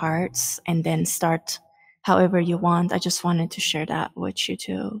in your hearts and then start however you want. I just wanted to share that with you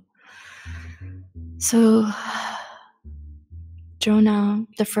too. So Jonah,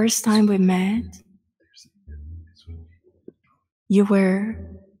 the first time we met, you were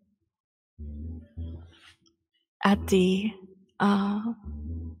at the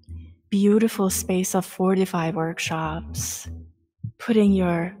beautiful space of 45 workshops, putting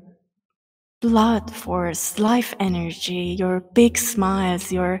your blood force, life energy, your big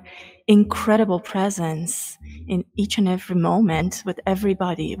smiles, your incredible presence in each and every moment with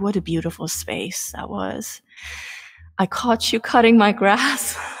everybody. What a beautiful space that was. I caught you cutting my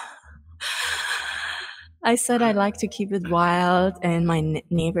grass. I said I like to keep it wild and my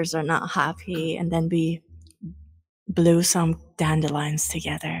neighbors are not happy, and then we blew some dandelions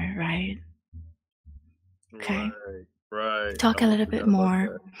together, right? Okay. Right. Talk a little bit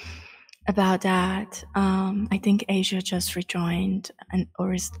more about that. I think Asia just rejoined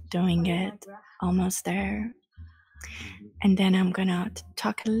or is doing it, almost there. And then I'm gonna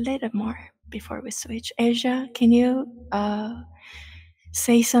talk a little more before we switch. Asia, can you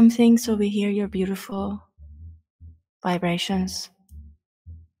say something so we hear your beautiful vibrations?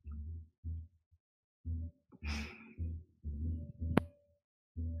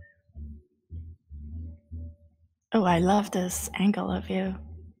 Oh, I love this angle of you.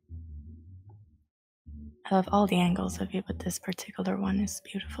 I love all the angles of you, but this particular one is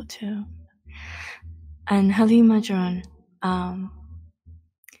beautiful too. And Halima Jun,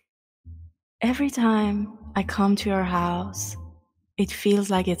 every time I come to your house, it feels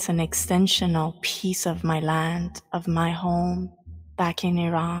like it's an extensional piece of my land, of my home back in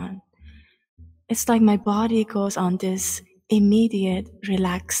Iran. It's like my body goes on this immediate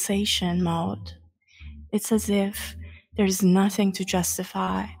relaxation mode. It's as if there's nothing to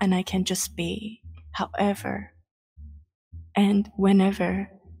justify and I can just be, however and whenever.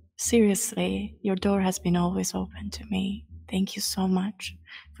 Seriously, your door has been always open to me. Thank you so much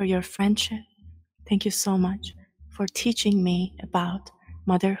for your friendship. Thank you so much for teaching me about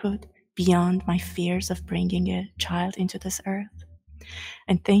motherhood beyond my fears of bringing a child into this earth.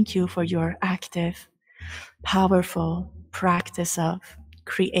 And thank you for your active, powerful practice of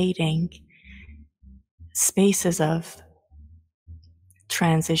creating spaces of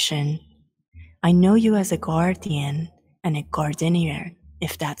transition. I know you as a guardian and a gardenier,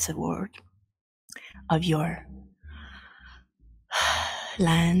 if that's a word, of your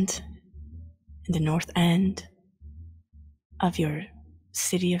land in the North End, of your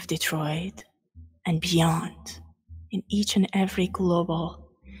city of Detroit and beyond, in each and every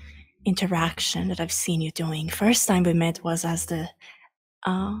global interaction that I've seen you doing. First time we met was as the,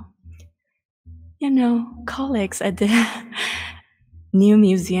 colleagues at the New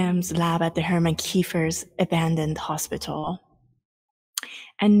Museum's lab at the Herman Kiefer's abandoned hospital.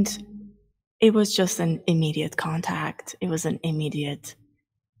 And it was just an immediate contact. It was an immediate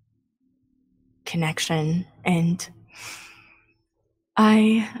connection. And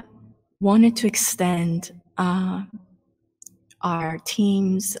I wanted to extend our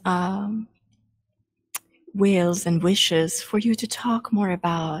team's wills and wishes for you to talk more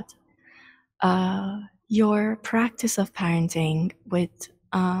about your practice of parenting with,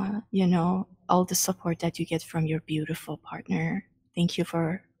 all the support that you get from your beautiful partner. Thank you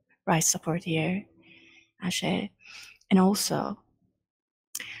for Rice support here, Ashe. And also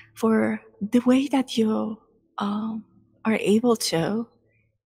for the way that you are able to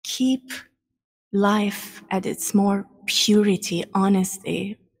keep life at its more purity,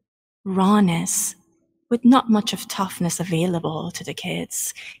 honesty, rawness, with not much of toughness available to the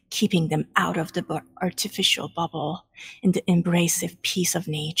kids, keeping them out of the artificial bubble in the embracive peace of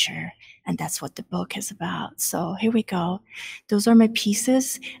nature. And that's what the book is about. So here we go. Those are my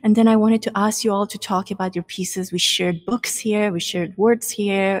pieces. And then I wanted to ask you all to talk about your pieces. We shared books here. We shared words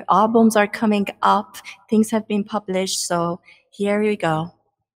here. Albums are coming up. Things have been published. So here we go.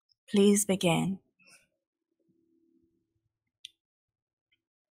 Please begin.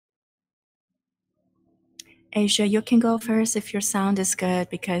 Asia, you can go first if your sound is good,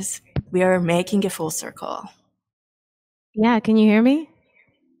 because we are making a full circle. Yeah, can you hear me?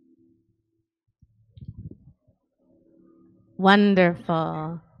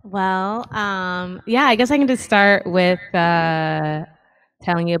 Wonderful. Well, I guess I can just start with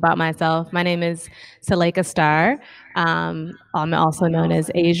telling you about myself. My name is Salakastar. I'm also known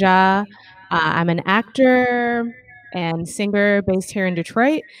as Asia. I'm an actor and singer based here in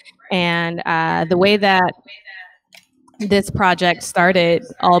Detroit. And the way that this project started,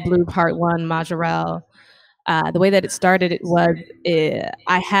 All Blue Part 1, Majorelle, the way that it started was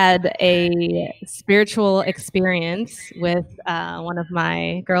I had a spiritual experience with one of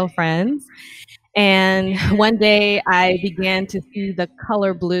my girlfriends. And one day I began to see the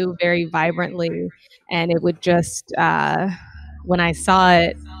color blue very vibrantly, and it would just when I saw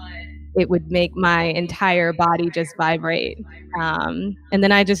it, it would make my entire body just vibrate. And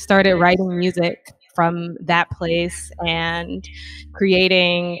then I just started writing music from that place and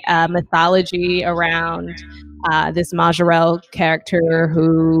creating a mythology around this Majorelle character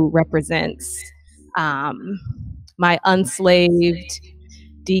who represents my unslaved,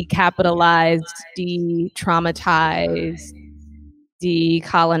 decapitalized, de-traumatized,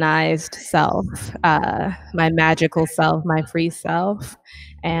 decolonized self, my magical self, my free self.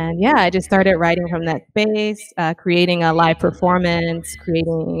 And yeah, I just started writing from that space, creating a live performance,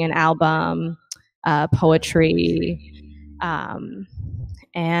 creating an album, poetry. And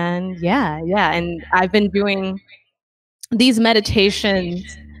yeah. And I've been doing these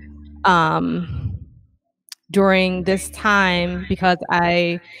meditations during this time because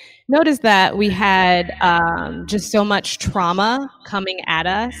I noticed that we had just so much trauma coming at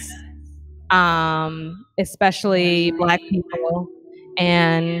us, especially Black people.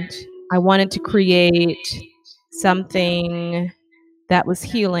 And I wanted to create something that was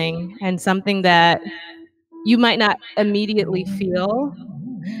healing and something that you might not immediately feel,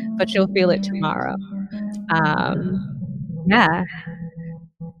 but you'll feel it tomorrow. Yeah.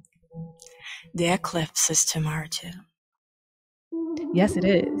 The eclipse is tomorrow too. Yes, it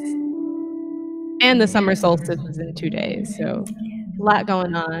is. And the summer solstice is in 2 days, so a lot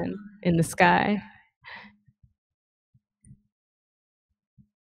going on in the sky.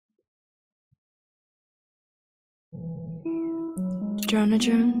 Jonah.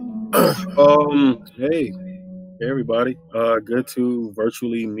 Hey everybody. Good to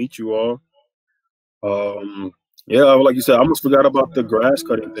virtually meet you all. Yeah, like you said, I almost forgot about the grass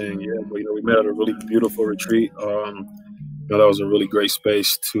cutting thing. Yeah, but we met at a really beautiful retreat. That was a really great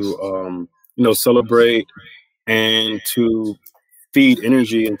space to celebrate and to feed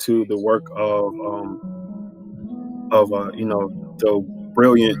energy into the work of the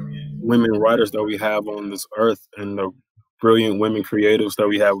brilliant women writers that we have on this earth and the brilliant women creatives that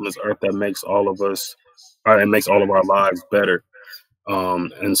we have on this earth that makes all of us and makes all of our lives better.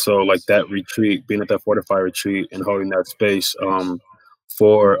 And so like that retreat, being at that Fortify retreat and holding that space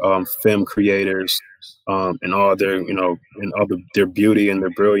for femme creators and all their, and all their beauty and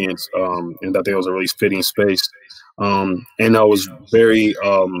their brilliance, and that there was a really fitting space. And I was very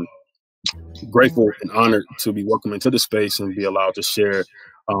grateful and honored to be welcomed into the space and be allowed to share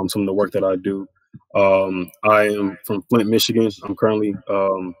some of the work that I do. I am from Flint, Michigan. I'm currently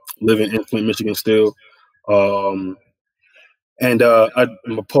living in Flint, Michigan still. And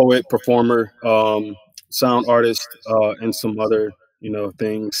I'm a poet, performer, sound artist, and some other,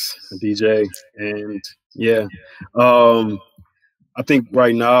 things, a DJ. And yeah, I think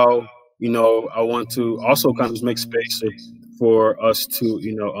right now, I want to also kind of just make space for us to,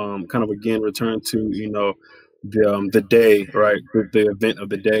 kind of again return to, the day, right, the event of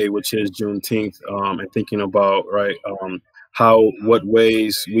the day, which is Juneteenth, and thinking about, right, what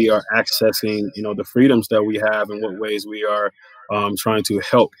ways we are accessing, the freedoms that we have, and what ways we are trying to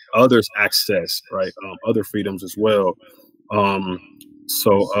help others access, right, other freedoms as well.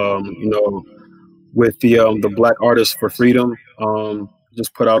 With the Black Artists for Freedom,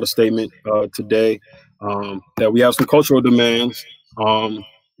 just put out a statement today that we have some cultural demands,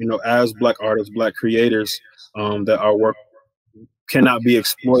 as Black artists, Black creators, that our work cannot be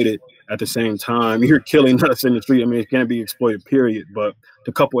exploited at the same time. You're killing us in the street. I mean, it can't be exploited, period. But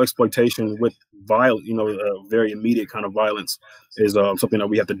to couple exploitation with violence, very immediate kind of violence is something that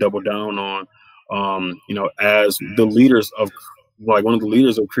we have to double down on, as the leaders of, like one of the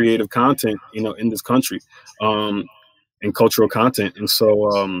leaders of creative content, in this country, and cultural content. And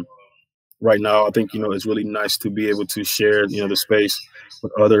so right now, I think, it's really nice to be able to share, the space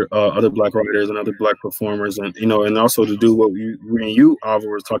with other Black writers and other Black performers, and, and also to do what we and you, Ava,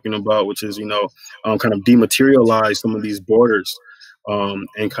 were talking about, which is, kind of dematerialize some of these borders,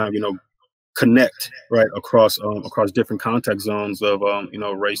 and kind of, connect, right, across different context zones of,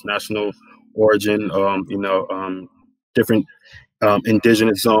 race, national origin, different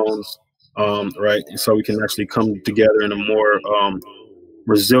indigenous zones, right? So we can actually come together in a more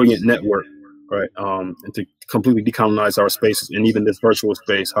resilient network, right? And to completely decolonize our spaces, and even this virtual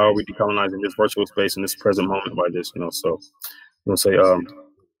space. How are we decolonizing this virtual space in this present moment by this? So I want to say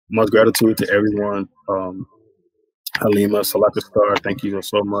much gratitude to everyone. Halima, Salakastar, thank you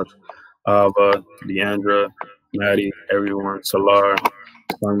so much. Ava, Deandra, Maddie, everyone, Salar,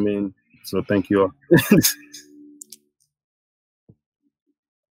 Sungmin. So thank you all.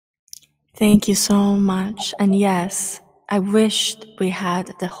 Thank you so much. And yes, I wished we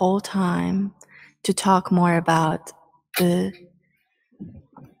had the whole time to talk more about the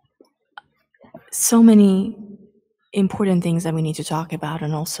so many important things that we need to talk about,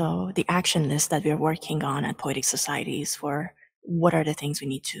 and also the action list that we're working on at Poetic Societies for what are the things we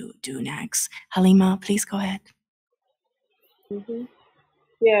need to do next. Halima, please go ahead. Mm-hmm.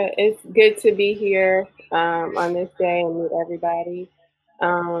 Yeah, it's good to be here on this day and meet everybody.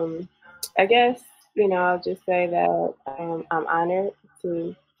 I guess, I'll just say that I'm honored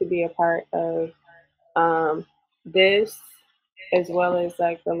to be a part of this, as well as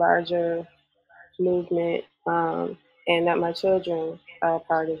like the larger movement, and that my children are a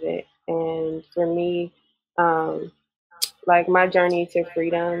part of it. And for me, like my journey to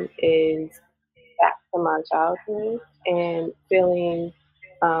freedom is back to my childhood and feeling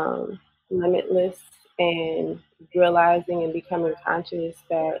limitless and realizing and becoming conscious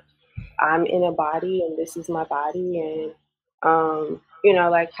that I'm in a body and this is my body. And,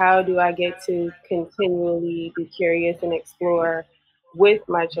 like how do I get to continually be curious and explore with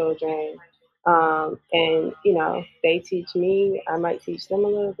my children? And, they teach me, I might teach them a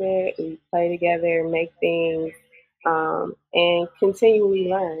little bit. We play together, make things, and continually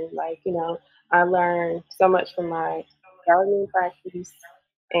learn. Like, I learn so much from my gardening practice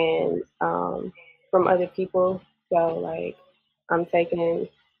and from other people. So, like, I'm taking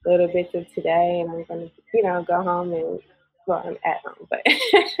little bits of today and I'm going to, go home and, well, I'm at home, but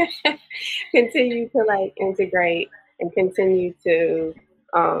continue to like integrate and continue to,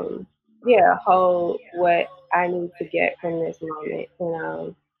 hold what I need to get from this moment.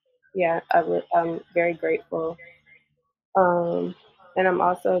 And, I'm very grateful. And I'm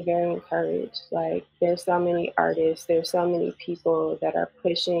also very encouraged. Like, there's so many artists, there's so many people that are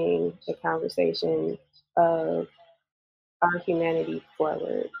pushing the conversation of our humanity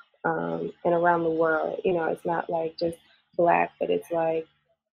forward, and around the world. It's not like just Black, but it's like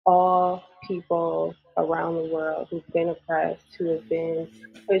all people around the world who've been oppressed, who have been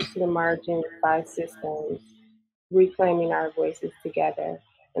pushed to the margins by systems, reclaiming our voices together.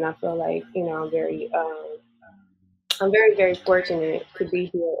 And I feel like, I'm very, very fortunate to be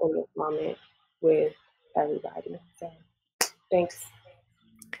here in this moment with everybody. So thanks.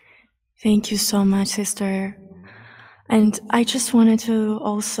 Thank you so much, sister. And I just wanted to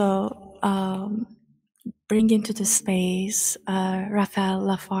also bring into the space Rafael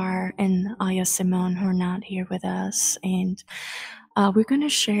Leafar and Ahya Simone, who are not here with us. And we're going to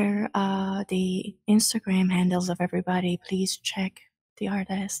share the Instagram handles of everybody. Please check the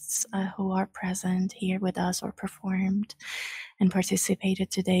artists who are present here with us or performed and participated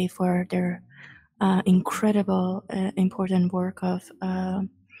today for their incredible, important work of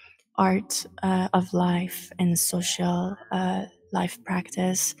art of life and social life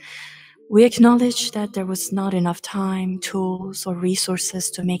practice. We acknowledge that there was not enough time, tools, or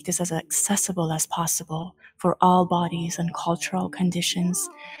resources to make this as accessible as possible for all bodies and cultural conditions,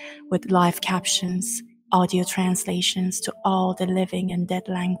 with live captions, audio translations to all the living and dead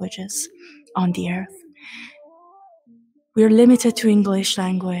languages on the earth. We are limited to English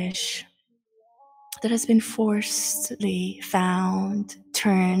language that has been forcibly found,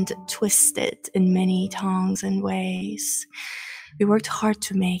 turned, twisted in many tongues and ways. We worked hard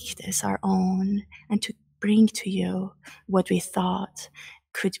to make this our own and to bring to you what we thought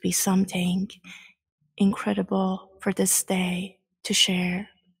could be something incredible for this day to share.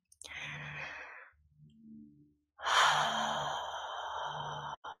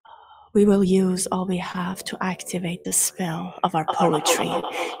 We will use all we have to activate the spell of our poetry,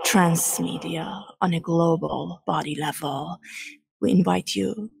 transmedia on a global body level. We invite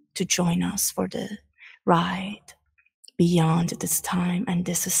you to join us for the ride beyond this time and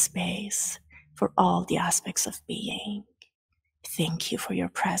this space for all the aspects of being. Thank you for your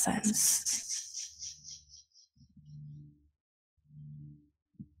presence.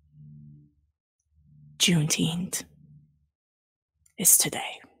 Juneteenth is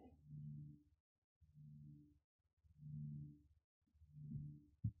today.